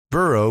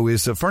Burrow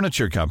is a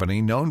furniture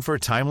company known for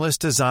timeless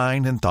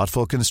design and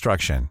thoughtful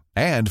construction,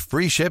 and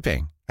free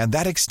shipping, and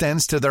that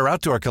extends to their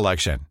outdoor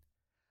collection.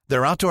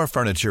 Their outdoor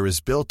furniture is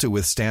built to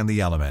withstand the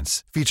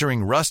elements,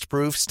 featuring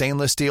rust-proof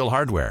stainless steel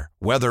hardware,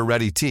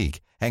 weather-ready teak,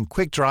 and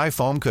quick-dry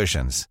foam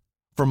cushions.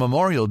 For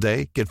Memorial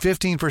Day, get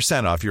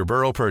 15% off your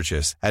Burrow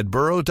purchase at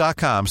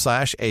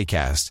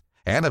burrow.com/ACAST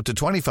and up to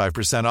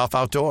 25% off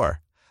outdoor.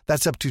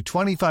 That's up to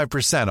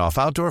 25% off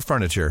outdoor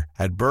furniture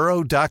at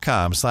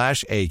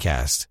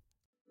burrow.com/ACAST.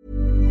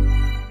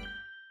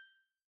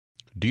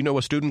 Do you know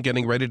a student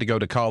getting ready to go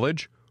to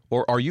college?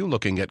 Or are you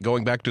looking at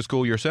going back to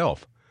school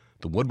yourself?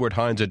 The Woodward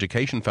Hines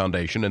Education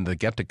Foundation and the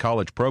Get to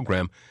College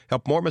program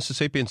help more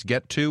Mississippians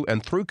get to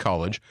and through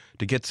college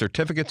to get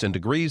certificates and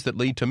degrees that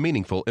lead to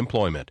meaningful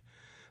employment.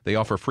 They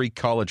offer free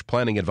college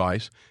planning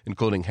advice,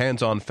 including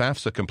hands-on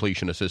FAFSA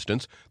completion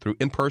assistance through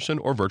in-person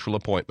or virtual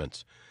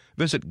appointments.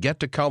 Visit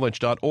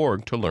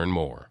gettocollege.org to learn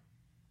more.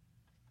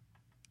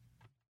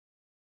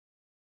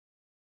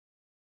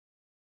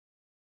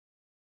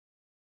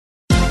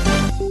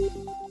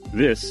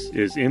 This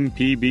is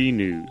MPB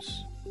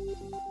News.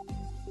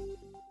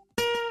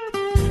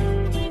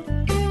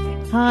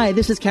 Hi,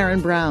 this is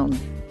Karen Brown.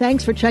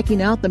 Thanks for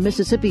checking out the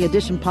Mississippi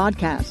Edition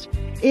podcast.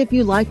 If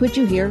you like what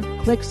you hear,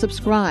 click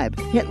subscribe,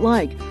 hit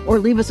like, or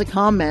leave us a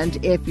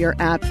comment if your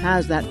app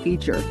has that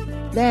feature.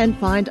 Then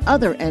find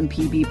other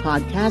MPB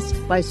podcasts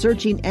by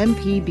searching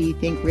MPB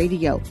Think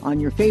Radio on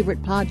your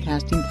favorite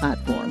podcasting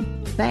platform.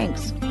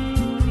 Thanks.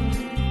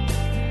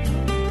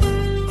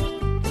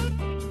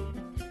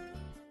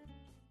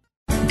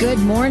 Good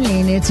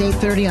morning. It's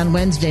 8:30 on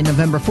Wednesday,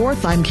 November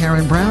 4th. I'm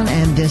Karen Brown,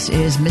 and this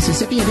is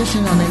Mississippi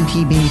Edition on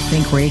MPB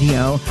Think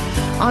Radio.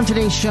 On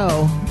today's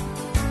show,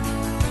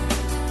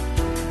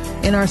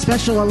 in our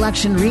special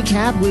election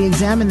recap, we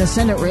examine the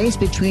Senate race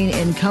between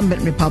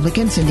incumbent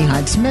Republican Cindy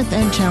Hyde-Smith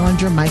and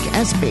challenger Mike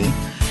Espy.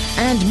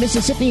 And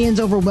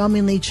Mississippians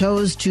overwhelmingly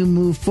chose to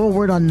move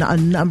forward on a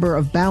number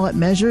of ballot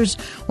measures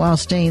while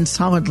staying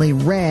solidly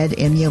red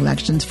in the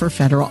elections for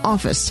federal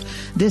office.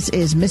 This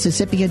is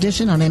Mississippi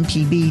Edition on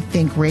MPB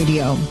Think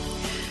Radio.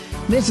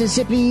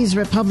 Mississippi's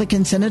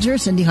Republican Senator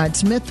Cindy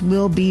Hyde-Smith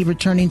will be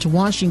returning to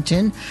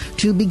Washington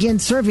to begin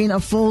serving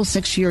a full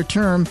 6-year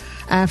term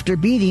after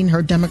beating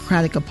her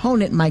Democratic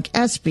opponent Mike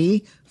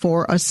Espy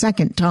for a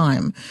second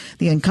time.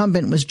 The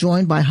incumbent was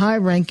joined by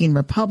high-ranking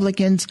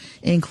Republicans,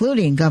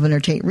 including Governor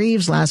Tate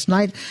Reeves, last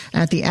night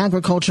at the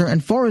Agriculture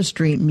and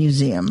Forestry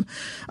Museum.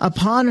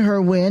 Upon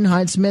her win,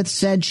 Hyde-Smith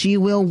said she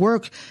will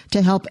work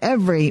to help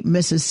every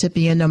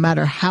Mississippian, no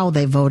matter how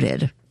they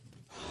voted.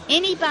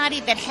 Anybody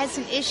that has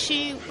an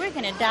issue, we're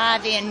going to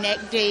dive in neck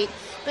deep,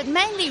 but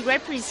mainly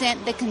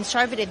represent the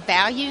conservative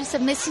values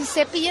of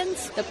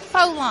Mississippians, the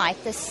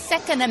pro-life, the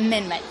Second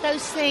Amendment,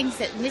 those things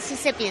that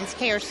Mississippians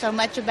care so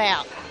much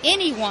about.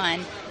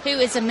 Anyone who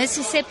is a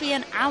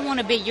Mississippian, I want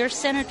to be your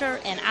senator,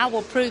 and I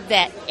will prove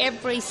that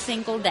every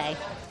single day.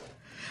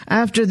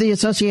 After the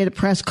Associated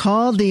Press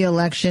called the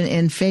election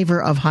in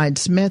favor of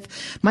Hyde-Smith,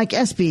 Mike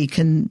Espy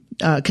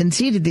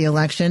conceded the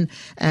election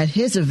at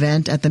his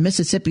event at the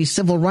Mississippi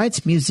Civil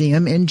Rights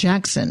Museum in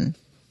Jackson.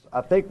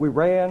 I think we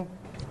ran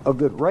a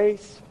good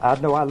race. I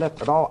know I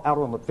left it all out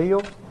on the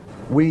field.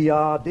 We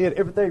did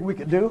everything we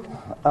could do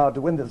to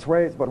win this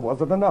race, but it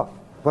wasn't enough.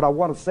 What I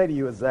want to say to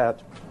you is that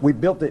we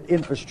built the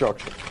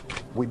infrastructure.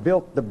 We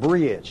built the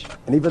bridge.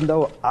 And even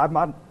though I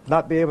might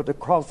not be able to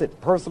cross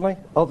it personally,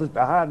 others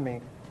behind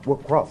me will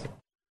cross it.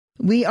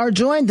 We are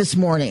joined this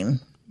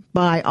morning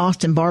by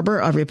Austin Barber,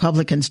 a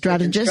Republican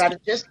strategist,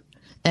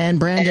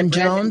 and Brandon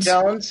Jones,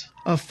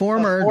 a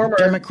former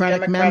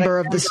Democratic member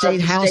of the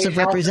State House of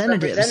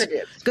Representatives.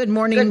 Good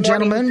morning,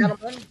 gentlemen.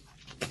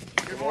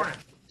 Good morning.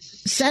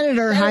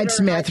 Senator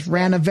Hyde-Smith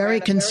ran a very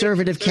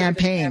conservative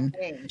campaign.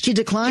 She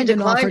declined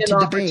an offer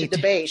to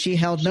debate. She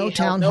held no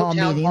town hall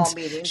meetings.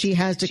 She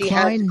has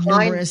declined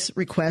numerous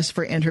requests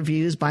for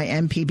interviews by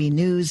MPB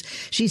News.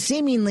 She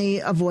seemingly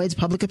avoids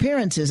public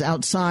appearances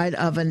outside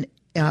of an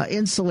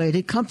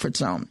insulated comfort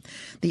zone.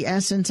 The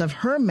essence of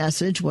her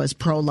message was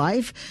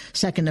pro-life,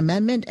 Second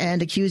Amendment,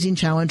 and accusing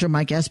challenger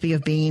Mike Espy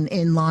of being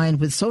in line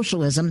with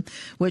socialism,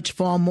 which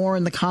fall more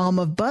in the column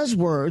of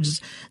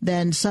buzzwords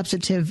than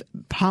substantive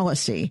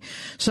policy.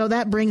 So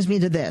that brings me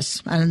to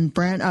this. And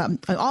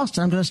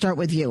Austin, I'm going to start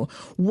with you.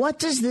 What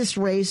does this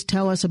race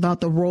tell us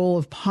about the role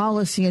of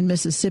policy in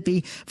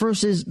Mississippi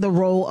versus the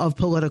role of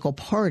political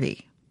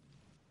party?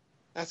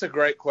 That's a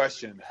great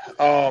question.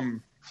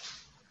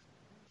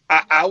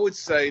 I would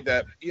say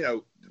that,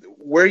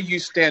 where you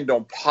stand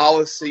on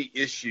policy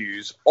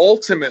issues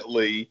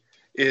ultimately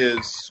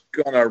is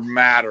going to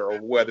matter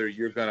whether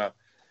you're going to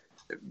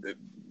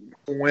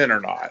win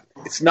or not.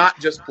 It's not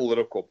just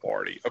political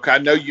party. Okay, I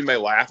know you may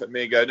laugh at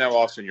me and go, no,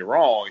 Austin, you're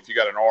wrong. If you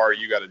got an R,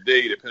 you got a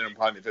D, depending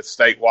upon if it's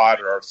statewide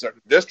or a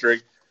certain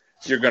district,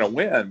 you're going to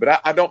win.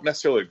 But I don't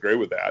necessarily agree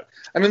with that.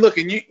 I mean, look,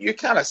 and you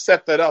kind of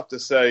set that up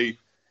to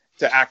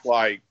act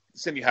like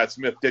Cindy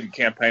Hyde-Smith didn't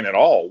campaign at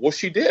all. Well,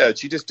 she did.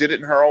 She just did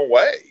it in her own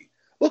way.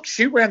 Look,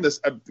 she ran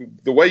this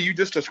the way you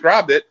just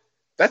described it.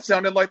 That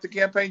sounded like the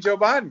campaign Joe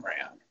Biden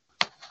ran.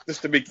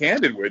 just to be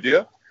candid with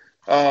you.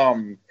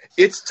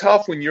 It's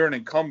tough when you're an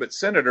incumbent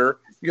senator.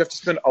 You have to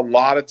spend a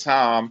lot of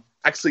time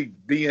actually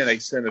being a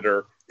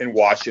senator in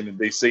Washington,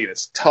 D.C., and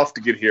it's tough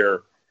to get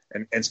here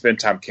and spend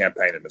time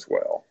campaigning as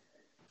well.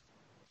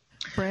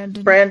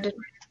 Brandon?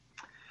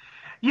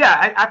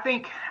 Yeah, I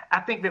think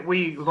that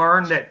we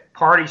learned that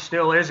party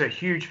still is a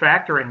huge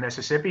factor in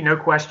Mississippi, no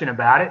question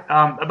about it.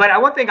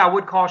 But one thing I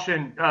would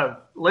caution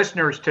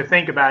listeners to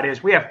think about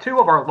is we have two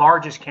of our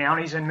largest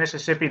counties in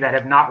Mississippi that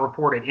have not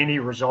reported any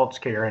results,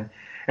 Karen.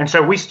 And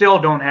so we still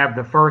don't have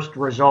the first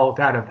result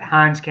out of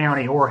Hinds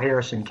County or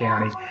Harrison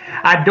County.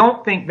 I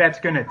don't think that's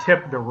going to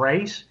tip the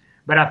race,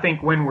 but I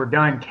think when we're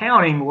done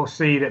counting, we'll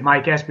see that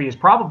Mike Espy is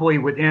probably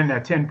within a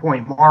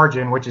 10-point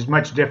margin, which is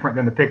much different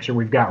than the picture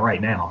we've got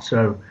right now.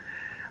 So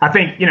I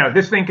think,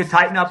 this thing could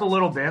tighten up a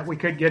little bit. We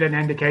could get an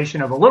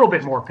indication of a little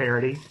bit more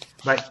parity.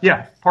 But,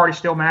 yeah, party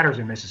still matters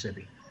in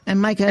Mississippi. And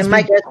Mike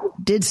Espy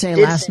did say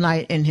last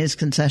night in his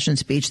concession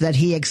speech that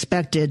he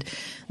expected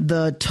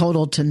the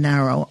total to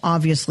narrow.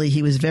 Obviously,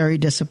 he was very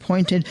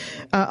disappointed.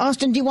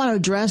 Austin, do you want to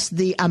address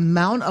the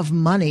amount of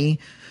money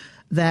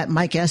that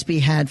Mike Espy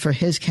had for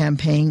his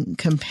campaign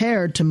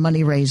compared to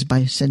money raised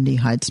by Cindy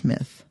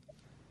Hyde-Smith?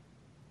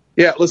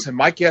 Yeah, listen,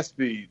 Mike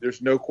Espy,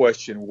 there's no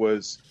question,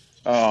 was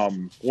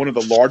one of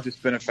the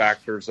largest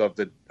benefactors of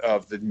the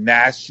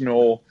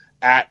national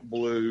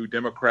ActBlue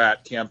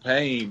Democrat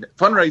campaign,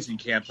 fundraising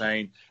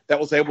campaign that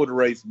was able to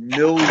raise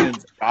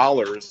millions of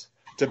dollars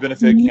to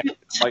benefit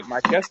candidates like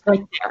Mike Espy. Right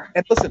there.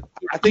 And listen,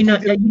 I think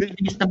you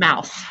use the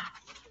mouse.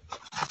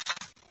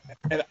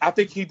 And I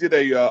think he did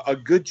a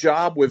good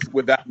job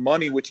with that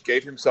money, which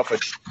gave himself a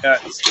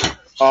chance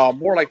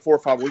more like 4 or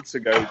 5 weeks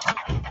ago.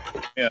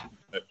 And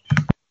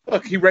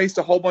look, he raised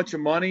a whole bunch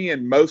of money,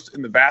 and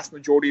the vast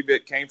majority of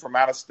it came from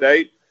out of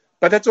state.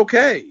 But that's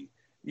okay.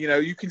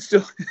 You can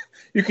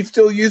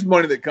still use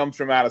money that comes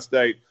from out of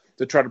state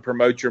to try to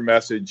promote your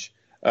message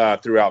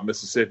throughout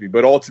Mississippi.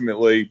 But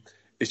ultimately,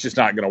 it's just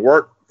not going to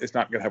work. It's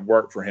not going to have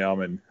worked for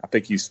him. And I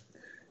think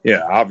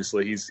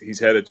obviously he's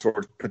headed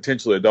towards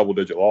potentially a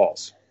double-digit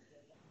loss.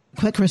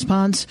 Quick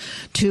response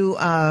to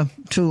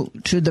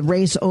the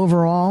race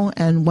overall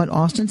and what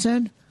Austin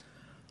said?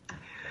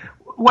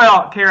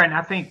 Well, Karen,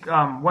 I think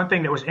one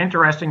thing that was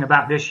interesting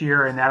about this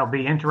year, and that'll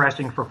be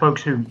interesting for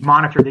folks who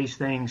monitor these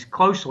things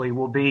closely,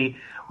 will be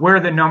where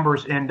the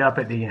numbers end up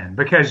at the end.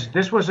 Because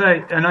this was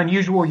an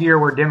unusual year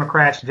where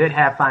Democrats did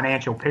have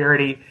financial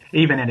parity,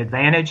 even an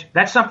advantage.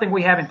 That's something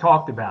we haven't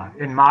talked about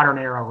in modern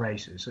era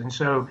races. And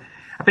so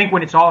I think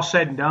when it's all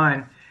said and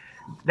done,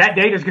 that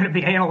data is going to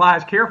be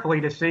analyzed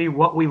carefully to see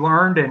what we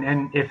learned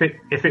and if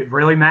it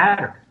really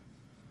mattered.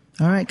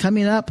 All right,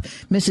 coming up,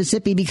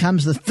 Mississippi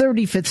becomes the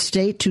 35th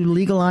state to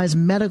legalize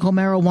medical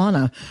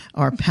marijuana.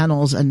 Our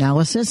panel's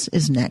analysis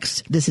is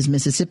next. This is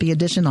Mississippi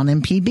Edition on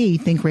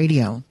MPB Think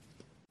Radio.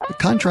 Did a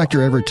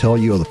contractor ever tell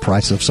you the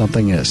price of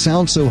something and it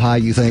sounds so high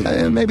you think,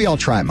 maybe I'll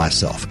try it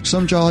myself?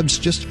 Some jobs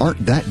just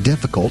aren't that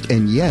difficult,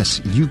 and yes,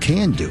 you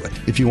can do it.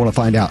 If you want to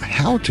find out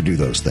how to do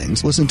those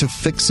things, listen to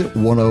Fix It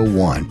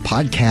 101,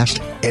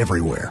 podcast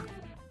everywhere.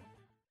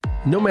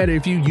 No matter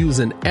if you use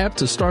an app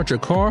to start your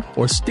car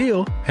or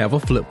still have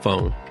a flip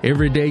phone,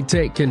 Everyday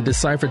Tech can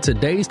decipher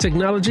today's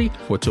technology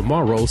for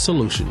tomorrow's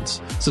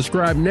solutions.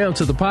 Subscribe now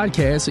to the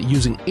podcast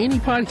using any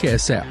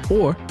podcast app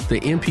or the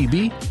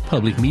MPB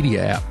Public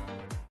Media app.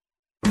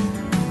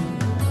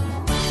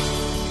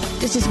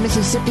 This is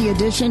Mississippi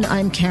Edition.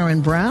 I'm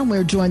Karen Brown.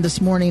 We're joined this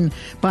morning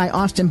by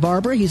Austin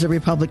Barber. He's a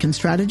Republican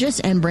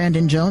strategist, and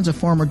Brandon Jones, a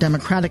former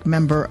Democratic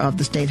member of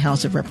the State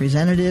House of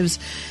Representatives.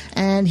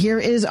 And here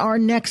is our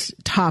next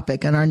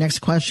topic and our next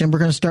question. We're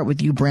going to start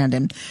with you,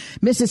 Brandon.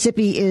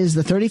 Mississippi is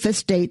the 35th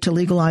state to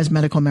legalize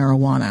medical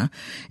marijuana.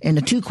 In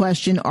a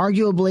two-question,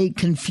 arguably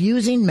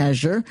confusing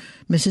measure,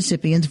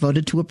 Mississippians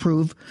voted to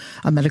approve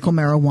a medical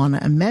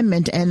marijuana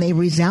amendment, and they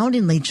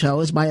resoundingly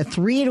chose by a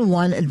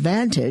 3-1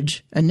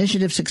 advantage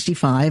Initiative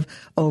 65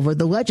 over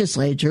the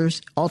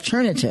legislature's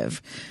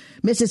alternative.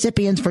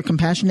 Mississippians for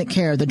Compassionate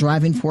Care, the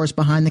driving force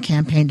behind the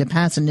campaign to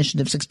pass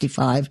Initiative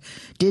 65,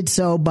 did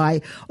so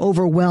by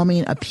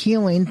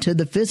appealing to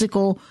the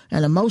physical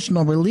and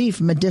emotional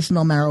relief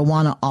medicinal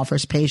marijuana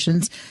offers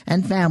patients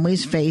and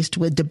families faced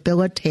with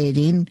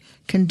debilitating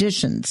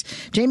conditions.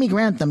 Jamie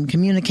Grantham,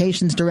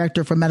 Communications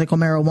Director for Medical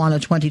Marijuana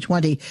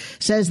 2020,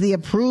 says the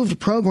approved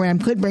program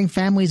could bring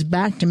families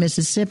back to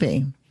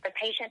Mississippi. The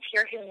patients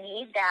here who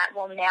need that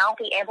will now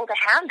be able to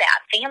have that.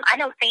 I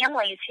know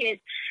families whose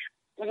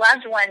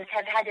loved ones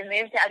have had to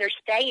move to other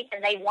states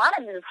and they want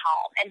to move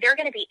home, and they're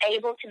going to be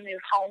able to move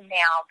home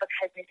now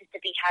because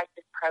Mississippi has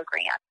this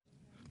program.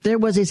 There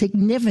was a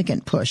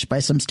significant push by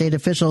some state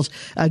officials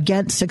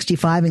against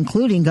 65,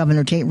 including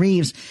Governor Tate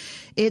Reeves.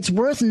 It's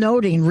worth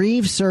noting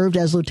Reeves served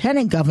as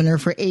lieutenant governor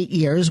for 8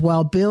 years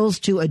while bills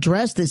to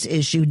address this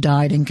issue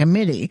died in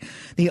committee.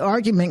 The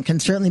argument can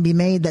certainly be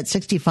made that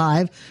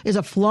 65 is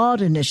a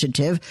flawed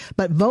initiative,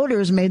 but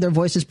voters made their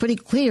voices pretty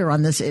clear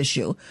on this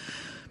issue.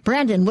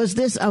 Brandon, was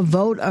this a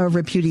vote of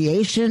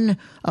repudiation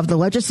of the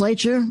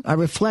legislature, a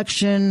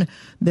reflection,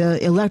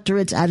 the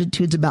electorate's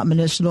attitudes about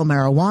medicinal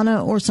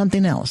marijuana, or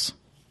something else?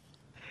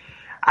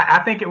 I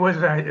think it was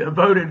a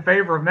vote in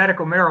favor of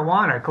medical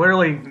marijuana.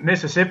 Clearly,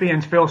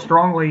 Mississippians feel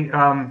strongly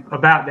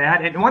about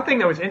that. And one thing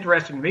that was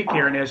interesting to me,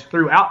 Karen, is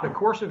throughout the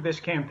course of this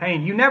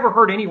campaign, you never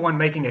heard anyone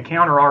making a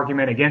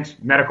counter-argument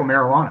against medical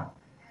marijuana.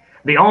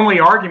 The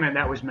only argument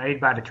that was made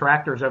by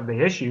detractors of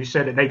the issue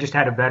said that they just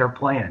had a better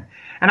plan.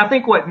 And I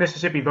think what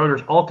Mississippi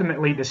voters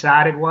ultimately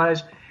decided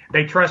was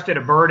they trusted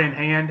a bird in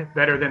hand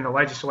better than the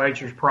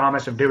legislature's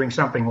promise of doing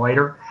something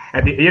later.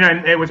 And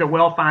it was a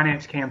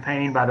well-financed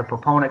campaign by the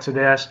proponents of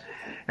this.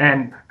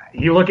 And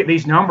you look at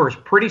these numbers,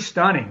 pretty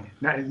stunning.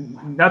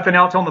 Nothing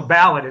else on the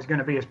ballot is going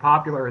to be as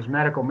popular as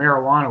medical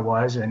marijuana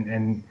was,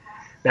 and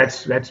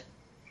that's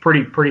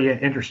pretty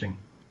interesting.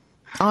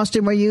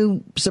 Austin, were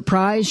you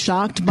surprised,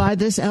 shocked by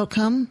this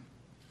outcome?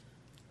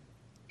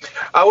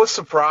 I was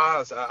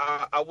surprised.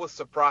 I was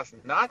surprised,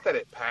 not that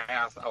it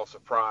passed. I was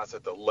surprised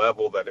at the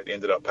level that it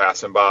ended up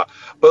passing by.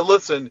 But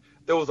listen,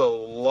 there was a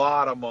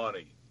lot of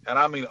money, and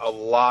I mean a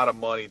lot of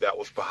money that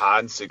was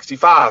behind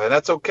 65, and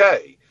that's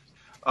okay.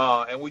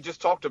 And we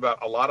just talked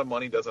about a lot of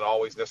money doesn't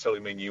always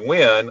necessarily mean you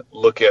win.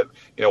 Look at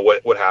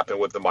what happened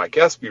with the Mike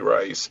Espy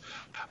race.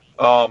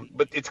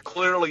 But it's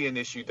clearly an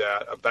issue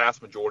that a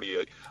vast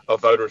majority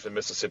of voters in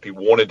Mississippi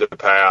wanted to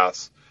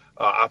pass.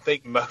 I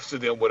think most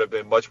of them would have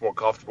been much more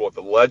comfortable if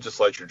the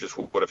legislature just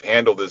would have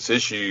handled this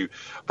issue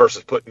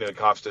versus putting it in the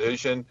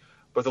Constitution.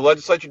 But the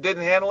legislature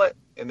didn't handle it,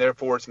 and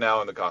therefore it's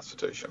now in the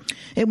Constitution.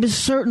 It was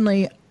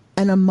certainly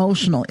an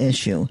emotional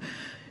issue.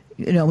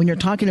 When you're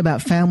talking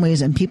about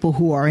families and people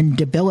who are in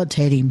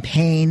debilitating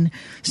pain,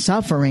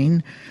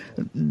 suffering,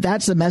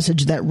 that's a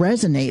message that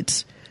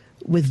resonates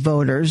with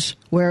voters,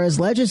 whereas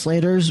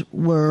legislators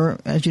were,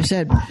 as you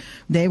said,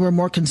 they were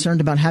more concerned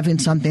about having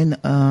something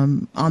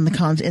in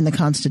the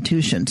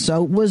Constitution.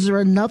 So was there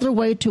another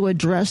way to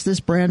address this,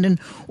 Brandon,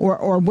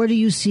 or what do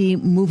you see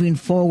moving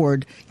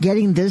forward,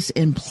 getting this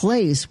in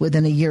place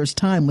within a year's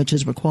time, which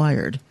is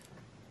required?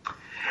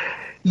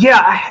 Yeah,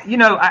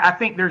 I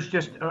think there's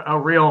just a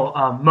real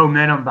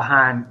momentum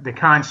behind the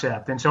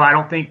concept. And so I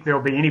don't think there'll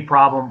be any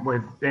problem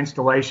with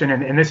installation.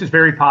 And this is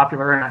very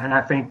popular, and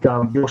I think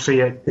you'll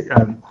see it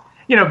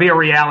be a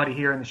reality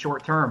here in the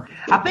short term.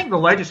 I think the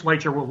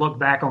legislature will look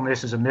back on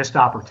this as a missed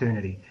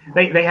opportunity.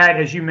 They had,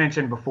 as you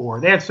mentioned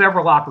before, they had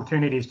several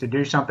opportunities to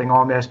do something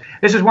on this.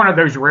 This is one of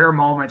those rare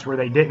moments where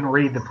they didn't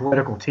read the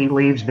political tea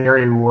leaves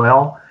very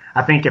well.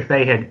 I think if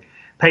they had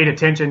paid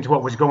attention to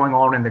what was going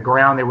on in the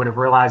ground, they would have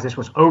realized this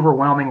was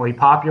overwhelmingly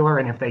popular,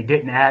 and if they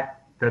didn't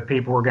act, the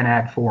people were going to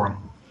act for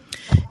them.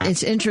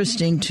 It's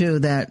interesting, too,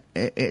 that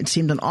it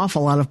seemed an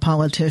awful lot of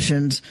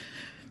politicians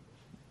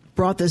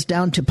brought this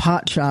down to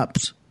pot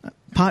shops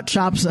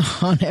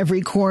on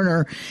every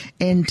corner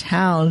in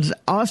towns.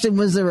 Austin,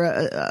 was there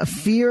a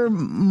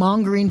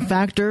fear-mongering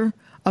factor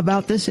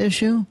about this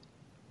issue?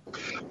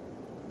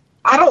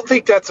 I don't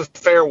think that's a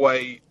fair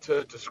way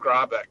to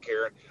describe that,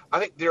 Karen. I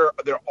think there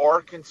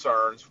are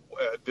concerns.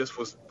 This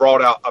was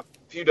brought out a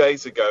few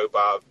days ago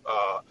by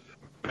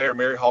Mayor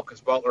Mary Hawkins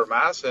Butler of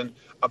Madison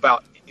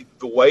about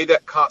the way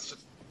that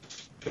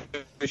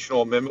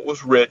constitutional amendment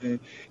was written.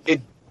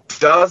 It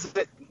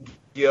doesn't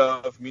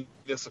give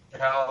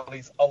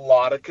municipalities a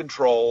lot of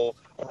control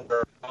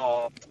over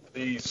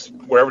these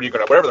wherever they're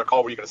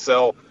called, where you're going to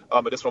sell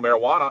medicinal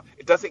marijuana.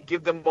 It doesn't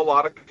give them a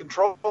lot of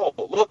control.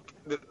 Look,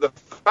 the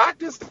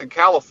fact is that in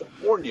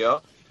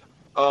California,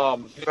 you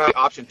have the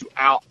option to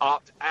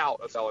opt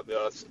out of selling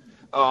this,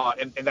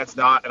 and that's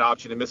not an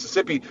option in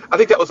Mississippi. I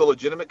think that was a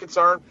legitimate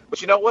concern,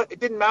 but you know what?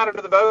 It didn't matter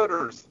to the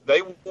voters.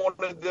 They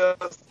wanted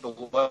this. The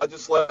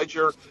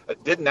legislature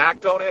didn't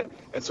act on it,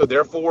 and so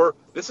therefore,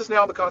 this is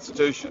now in the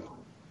Constitution.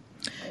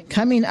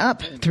 Coming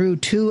up through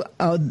two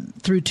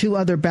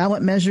other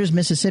ballot measures,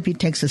 Mississippi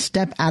takes a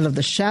step out of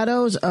the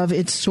shadows of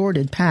its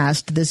sordid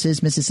past. This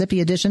is Mississippi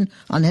Edition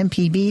on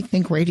MPB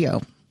Think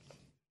Radio.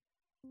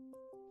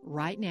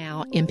 Right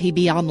now,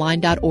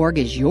 mpbonline.org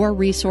is your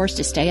resource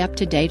to stay up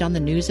to date on the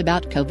news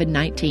about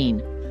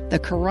COVID-19. The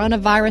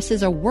coronavirus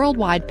is a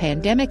worldwide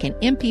pandemic, and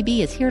MPB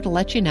is here to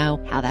let you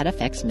know how that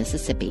affects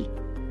Mississippi.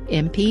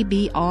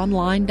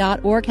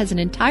 mpbonline.org has an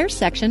entire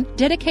section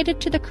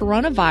dedicated to the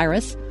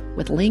coronavirus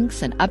with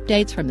links and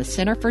updates from the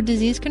Center for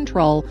Disease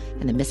Control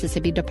and the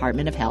Mississippi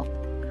Department of Health.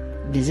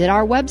 Visit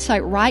our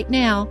website right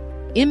now,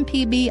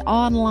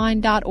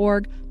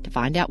 mpbonline.org, to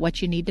find out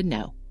what you need to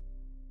know.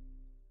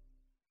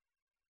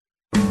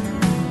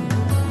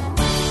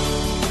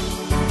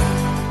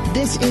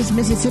 This is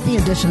Mississippi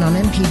Edition on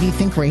MPB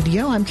Think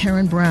Radio. I'm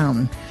Karen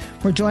Brown.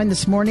 We're joined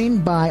this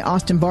morning by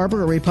Austin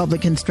Barber, a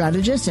Republican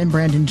strategist, and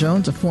Brandon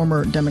Jones, a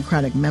former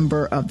Democratic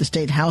member of the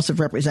State House of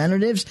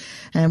Representatives.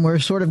 And we're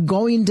sort of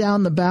going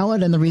down the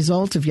ballot and the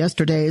results of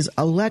yesterday's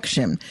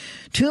election.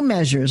 Two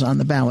measures on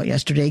the ballot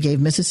yesterday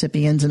gave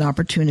Mississippians an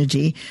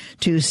opportunity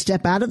to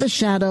step out of the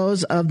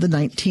shadows of the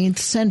 19th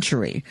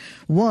century.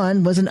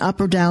 One was an up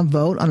or down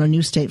vote on a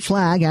new state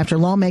flag after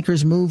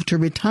lawmakers moved to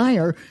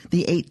retire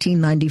the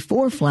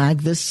 1894 flag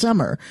this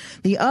summer.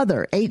 The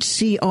other,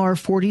 HCR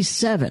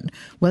 47,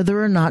 whether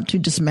or not to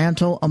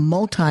dismantle a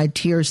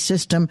multi-tier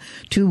system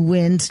to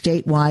win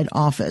statewide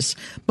office.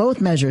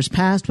 Both measures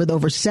passed with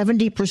over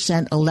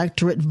 70%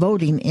 electorate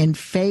voting in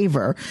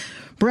favor.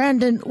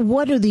 Brandon,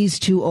 what do these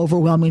two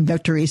overwhelming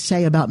victories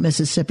say about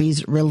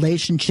Mississippi's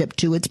relationship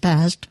to its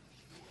past?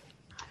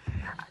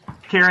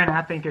 Karen,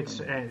 I think it's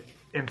an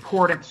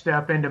important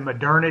step into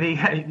modernity.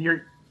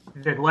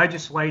 The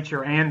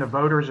legislature and the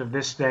voters of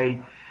this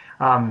state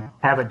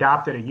have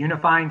adopted a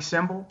unifying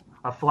symbol,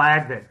 a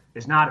flag that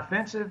is not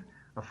offensive,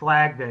 a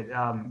flag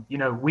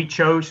that, we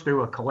chose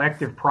through a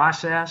collective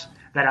process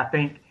that I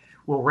think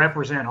will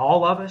represent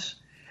all of us.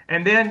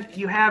 And then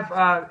you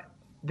have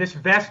this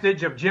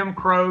vestige of Jim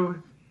Crow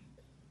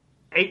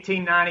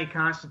 1890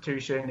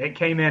 Constitution. It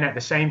came in at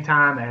the same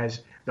time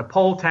as the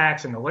poll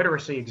tax and the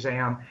literacy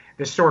exam,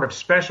 this sort of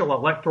special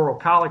electoral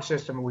college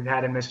system we've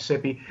had in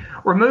Mississippi.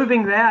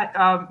 Removing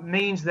that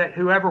means that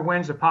whoever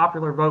wins the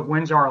popular vote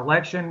wins our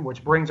election,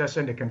 which brings us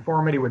into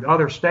conformity with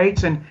other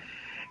states. And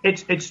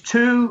it's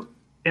two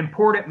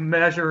important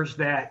measures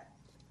that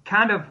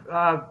kind of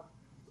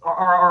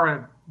are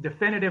a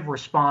definitive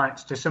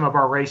response to some of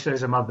our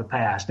racism of the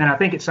past. And I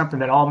think it's something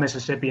that all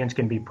Mississippians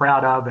can be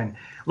proud of. And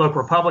look,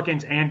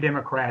 Republicans and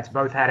Democrats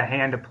both had a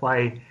hand to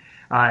play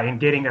in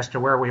getting us to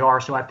where we are.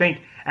 So I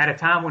think at a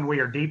time when we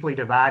are deeply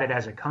divided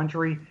as a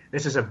country,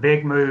 this is a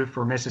big move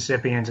for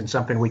Mississippians and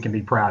something we can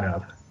be proud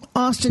of.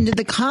 Austin, did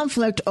the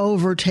conflict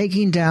over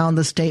taking down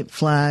the state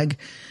flag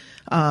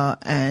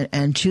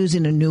and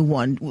choosing a new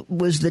one,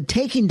 was the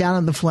taking down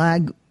of the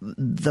flag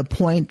the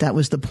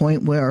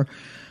point where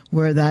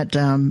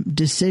that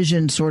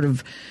decision sort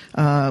of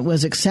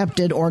was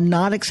accepted or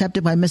not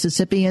accepted by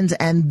Mississippians,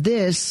 and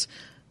this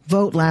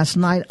vote last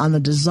night on the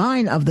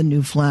design of the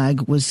new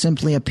flag was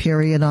simply a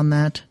period on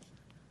that?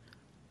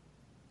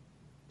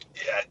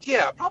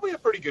 Yeah, probably a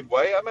pretty good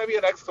way. Maybe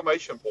an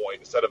exclamation point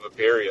instead of a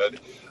period.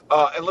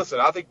 And listen,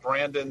 I think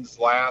Brandon's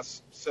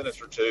last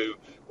sentence or two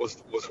was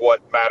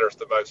what matters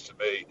the most to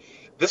me.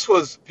 This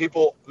was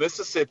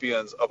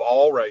Mississippians of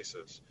all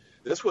races.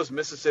 This was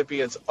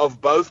Mississippians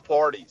of both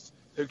parties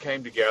who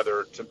came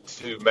together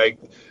to make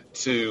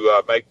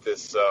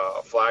this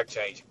flag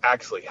change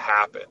actually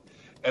happen.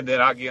 And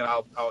then again,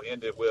 I'll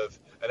end it with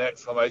an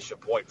exclamation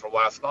point from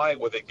last night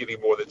with it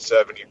getting more than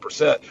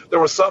 70%. There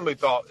were some who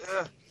thought,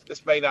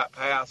 this may not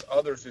pass.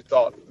 Others who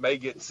thought may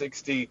get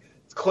 60.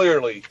 It's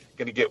clearly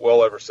going to get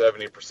well over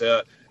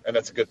 70%, and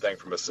that's a good thing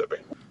for Mississippi.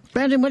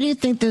 Brandon, what do you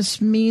think this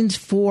means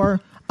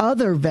for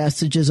other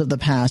vestiges of the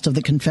past of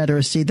the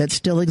Confederacy that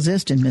still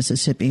exist in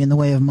Mississippi in the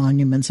way of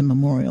monuments and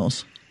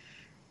memorials?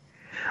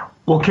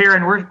 Well,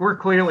 Karen, we're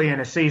clearly in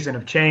a season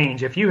of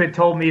change. If you had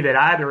told me that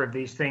either of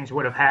these things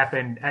would have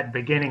happened at the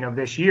beginning of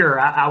this year,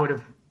 I would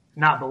have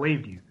not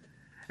believed you.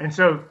 And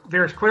so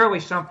there's clearly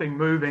something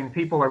moving.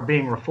 People are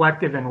being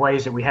reflective in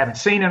ways that we haven't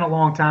seen in a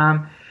long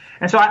time.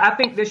 And so I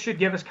think this should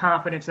give us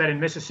confidence that in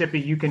Mississippi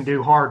you can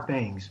do hard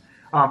things.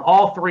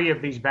 All three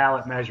of these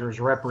ballot measures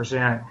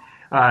represent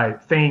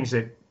things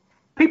that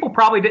people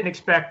probably didn't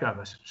expect of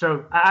us.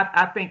 So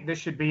I think this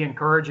should be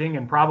encouraging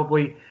and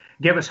probably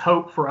give us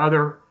hope for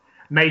other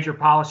major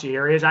policy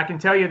areas. I can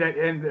tell you that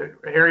in the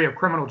area of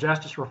criminal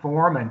justice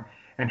reform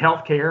and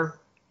health care,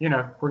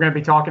 we're going to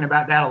be talking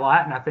about that a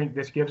lot, and I think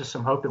this gives us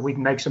some hope that we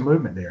can make some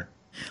movement there.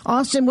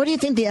 Austin, what do you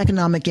think the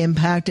economic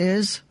impact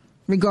is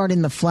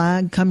regarding the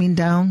flag coming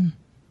down?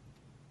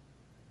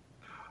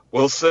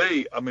 We'll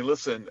see.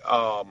 Listen,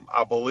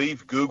 I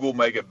believe Google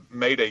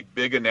made a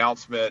big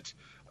announcement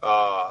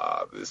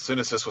as soon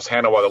as this was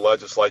handled by the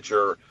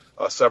legislature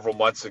several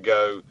months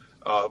ago.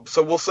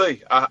 So we'll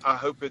see. I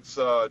hope it's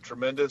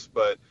tremendous,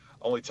 but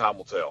only time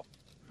will tell.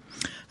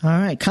 All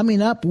right.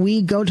 Coming up,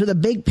 we go to the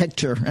big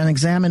picture and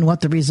examine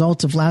what the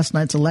results of last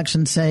night's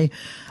election say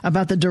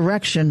about the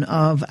direction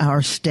of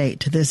our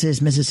state. This is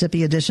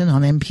Mississippi Edition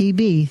on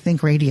MPB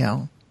Think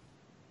Radio.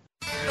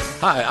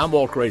 Hi, I'm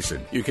Walt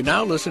Grayson. You can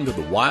now listen to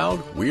the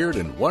wild, weird,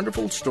 and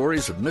wonderful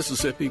stories of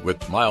Mississippi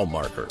with Mile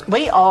Marker.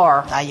 We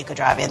are the Iuka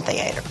Drive-In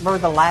Theater. We're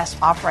the last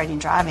operating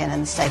drive-in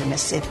in the state of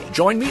Mississippi.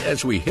 Join me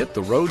as we hit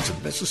the roads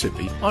of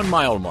Mississippi on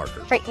Mile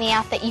Marker. Freaked me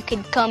out that you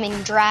could come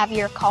and drive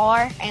your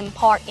car and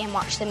park and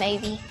watch the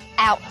movie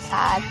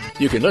outside.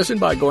 You can listen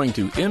by going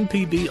to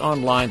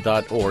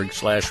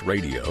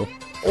mpbonline.org/radio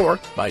or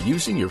by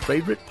using your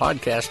favorite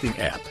podcasting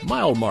app,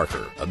 Mile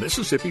Marker, a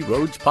Mississippi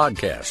Roads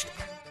podcast.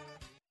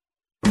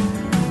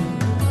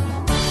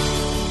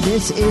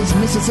 This is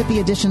Mississippi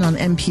Edition on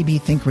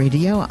MPB Think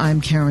Radio.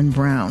 I'm Karen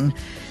Brown,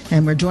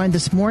 and we're joined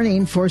this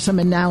morning for some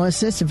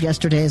analysis of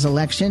yesterday's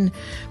election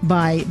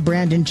by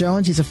Brandon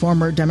Jones. He's a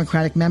former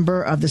Democratic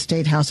member of the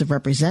State House of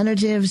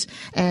Representatives,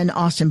 and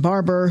Austin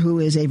Barber, who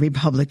is a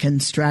Republican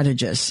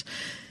strategist.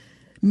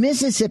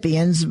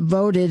 Mississippians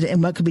voted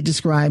in what could be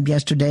described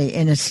yesterday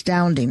in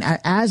astounding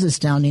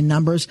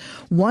numbers.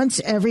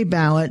 Once every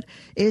ballot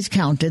is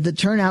counted, the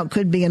turnout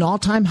could be an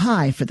all-time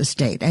high for the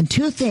state. And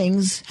two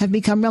things have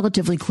become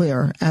relatively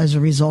clear as a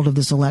result of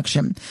this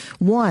election.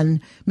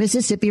 One,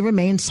 Mississippi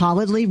remains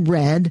solidly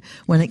red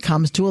when it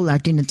comes to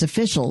electing its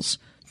officials.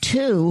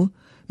 Two,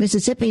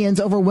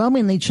 Mississippians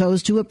overwhelmingly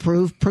chose to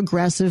approve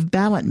progressive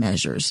ballot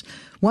measures.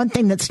 One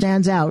thing that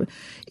stands out,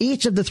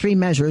 each of the three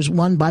measures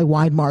won by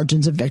wide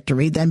margins of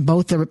victory, then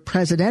both the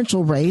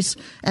presidential race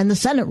and the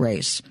Senate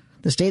race.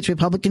 The state's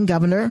Republican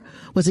governor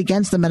was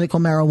against the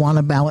medical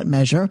marijuana ballot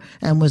measure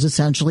and was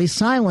essentially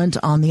silent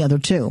on the other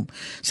two.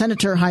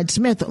 Senator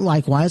Hyde-Smith,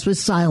 likewise,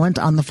 was silent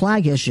on the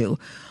flag issue.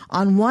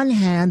 On one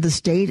hand, the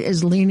state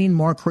is leaning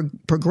more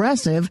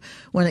progressive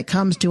when it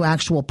comes to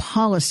actual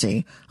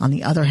policy. On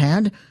the other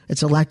hand,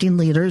 it's electing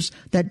leaders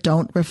that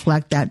don't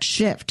reflect that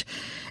shift.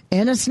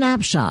 In a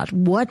snapshot,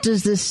 what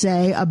does this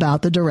say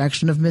about the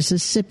direction of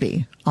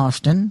Mississippi?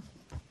 Austin?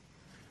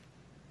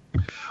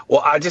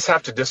 Well, I just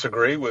have to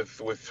disagree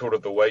with sort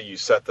of the way you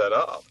set that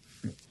up.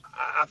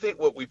 I think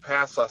what we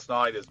passed last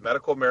night is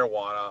medical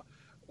marijuana,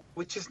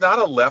 which is not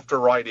a left or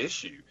right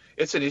issue.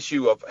 It's an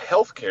issue of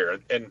health care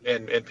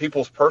and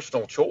people's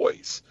personal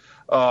choice.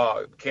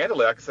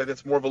 Candidly, I could say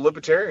that's more of a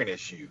libertarian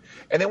issue.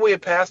 And then we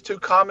had passed two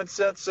common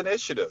sense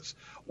initiatives.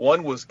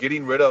 One was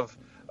getting rid of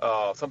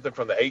something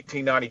from the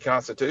 1890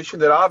 Constitution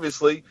that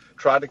obviously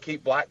tried to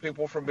keep black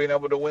people from being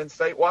able to win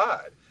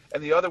statewide.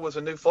 And the other was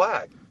a new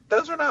flag.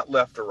 Those are not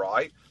left or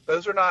right.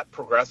 Those are not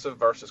progressive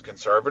versus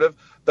conservative.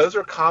 Those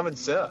are common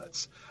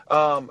sense.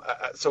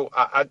 So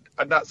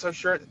I'm not so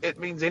sure it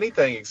means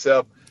anything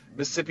except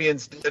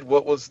Mississippians did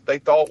what they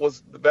thought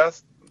was the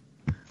best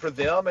for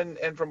them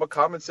and from a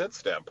common sense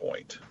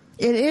standpoint.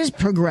 It is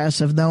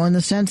progressive, though, in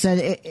the sense that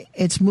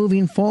it's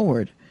moving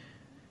forward.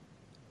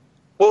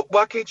 Well,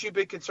 why can't you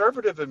be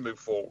conservative and move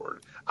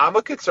forward? I'm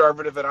a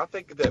conservative, and I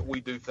think that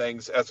we do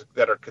things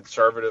that are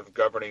conservative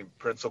governing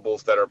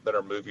principles that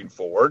are moving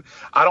forward.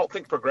 I don't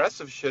think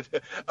progressives should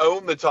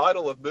own the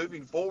title of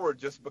moving forward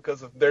just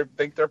because they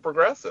think they're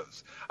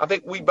progressives. I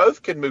think we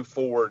both can move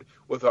forward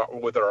with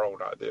our own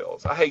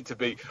ideals. I hate to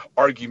be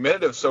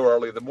argumentative so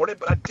early in the morning,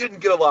 but I didn't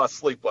get a lot of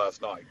sleep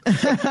last night.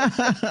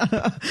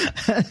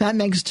 That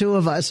makes two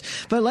of us.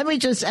 But let me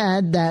just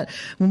add that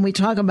when we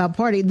talk about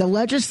party, the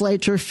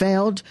legislature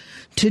failed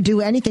to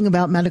do anything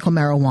about medical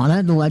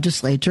marijuana. The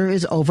legislature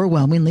is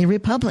overwhelmingly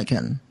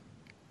Republican.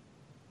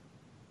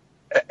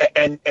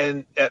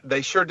 And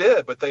they sure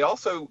did, but they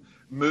also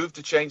moved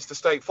to change the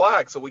state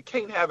flag, so we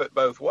can't have it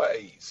both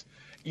ways.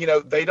 You know,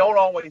 they don't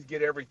always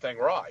get everything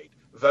right.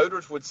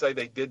 Voters would say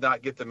they did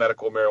not get the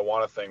medical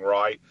marijuana thing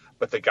right,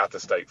 but they got the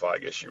state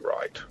flag issue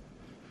right.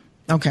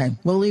 Okay,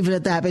 we'll leave it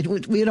at that,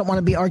 but we don't want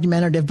to be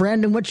argumentative.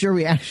 Brandon, what's your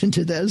reaction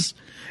to this?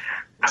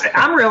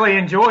 I'm really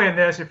enjoying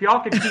this. If y'all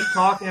could keep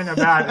talking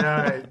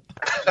about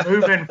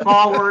moving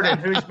forward and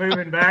who's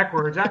moving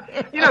backwards,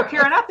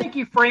 Karen, I think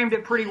you framed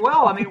it pretty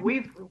well. I mean,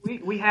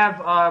 we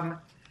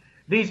have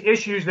these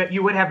issues that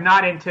you would have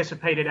not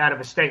anticipated out of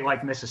a state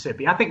like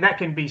Mississippi. I think that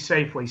can be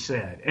safely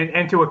said.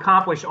 And to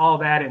accomplish all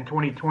that in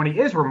 2020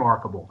 is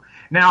remarkable.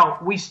 Now,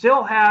 we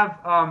still have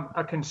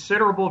a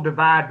considerable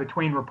divide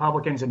between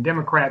Republicans and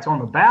Democrats on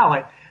the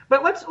ballot.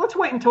 But let's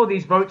wait until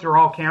these votes are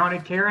all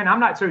counted, Karen. I'm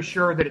not so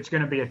sure that it's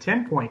going to be a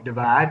 10-point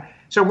divide.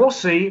 So we'll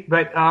see.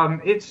 But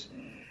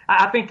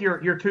I think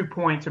your 2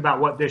 points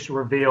about what this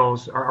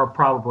reveals are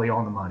probably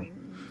on the money.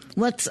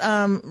 Let's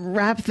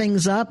wrap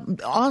things up.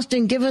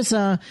 Austin, give us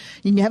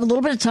you have a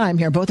little bit of time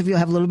here. Both of you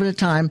have a little bit of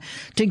time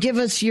to give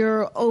us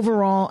your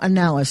overall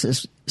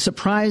analysis.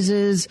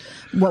 Surprises,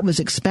 what was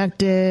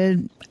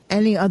expected,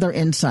 any other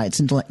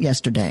insights into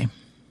yesterday.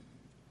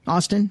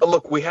 Austin?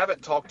 Look, we have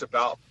not talked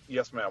about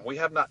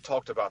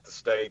the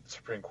state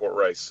Supreme Court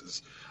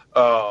races.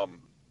 I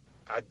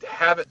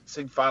haven't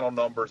seen final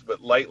numbers,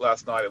 but late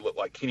last night it looked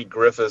like Kenny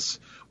Griffiths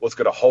was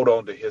going to hold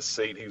on to his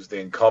seat. He was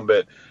the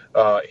incumbent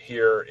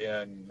here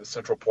in the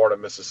central part of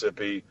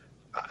Mississippi.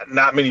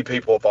 Not many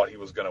people thought he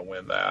was going to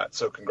win that.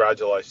 So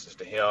congratulations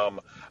to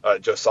him.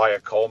 Josiah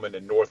Coleman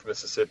in North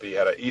Mississippi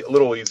had a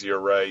little easier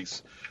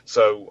race.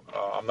 So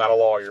I'm not a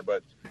lawyer,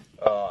 but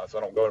so I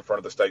don't go in front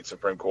of the state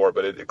Supreme Court,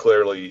 but it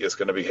clearly is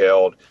going to be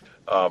held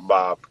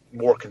by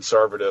more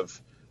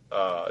conservative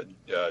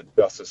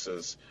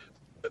justices.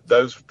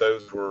 Those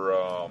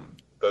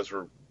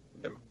were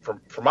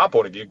from my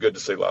point of view, good to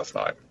see last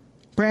night.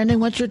 Brandon,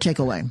 what's your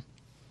takeaway?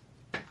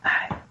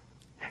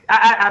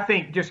 I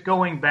think just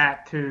going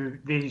back to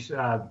these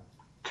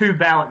two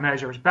ballot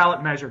measures,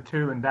 ballot measure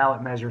 2 and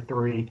ballot measure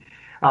 3,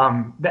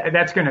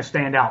 that's going to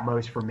stand out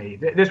most for me.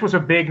 This was a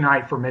big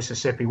night for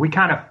Mississippi. We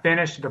kind of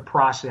finished the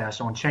process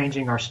on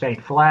changing our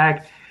state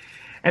flag,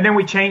 and then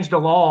we changed a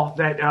law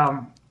that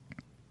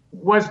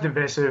was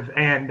divisive,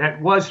 and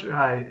that was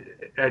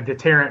a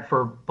deterrent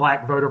for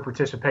black voter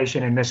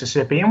participation in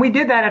Mississippi. And we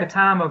did that at a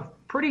time of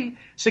pretty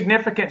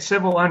significant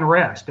civil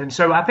unrest. And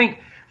so I think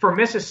for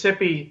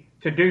Mississippi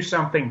to do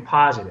something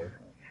positive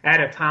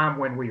at a time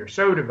when we are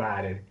so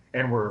divided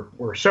and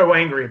we're so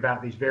angry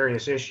about these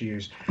various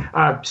issues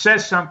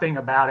says something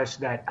about us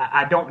that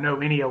I don't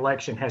know any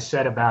election has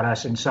said about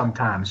us in some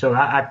time. So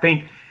I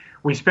think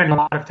we spend a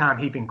lot of time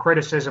heaping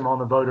criticism on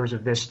the voters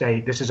of this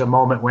state. This is a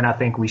moment when I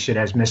think we should,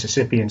 as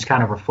Mississippians,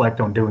 kind of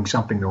reflect on doing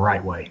something the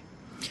right way.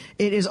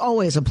 It is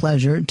always a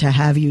pleasure to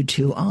have you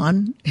two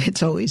on.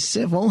 It's always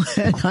civil,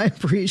 and I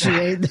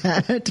appreciate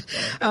that.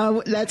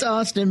 That's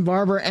Austin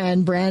Barber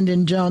and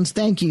Brandon Jones.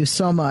 Thank you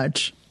so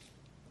much.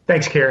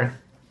 Thanks, Karen.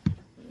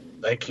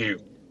 Thank you.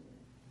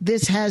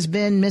 This has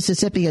been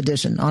Mississippi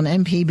Edition on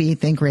MPB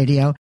Think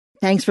Radio.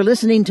 Thanks for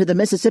listening to the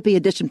Mississippi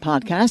Edition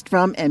podcast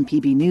from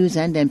MPB News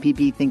and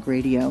MPB Think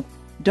Radio.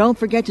 Don't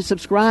forget to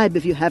subscribe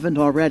if you haven't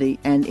already,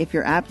 and if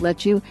your app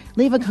lets you,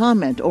 leave a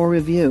comment or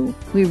review.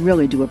 We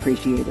really do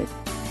appreciate it.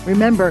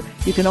 Remember,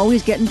 you can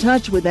always get in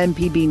touch with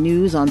MPB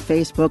News on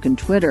Facebook and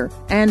Twitter,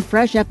 and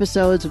fresh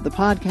episodes of the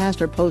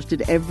podcast are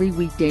posted every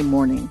weekday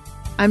morning.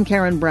 I'm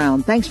Karen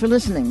Brown. Thanks for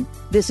listening.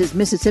 This is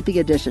Mississippi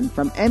Edition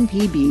from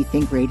MPB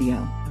Think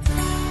Radio.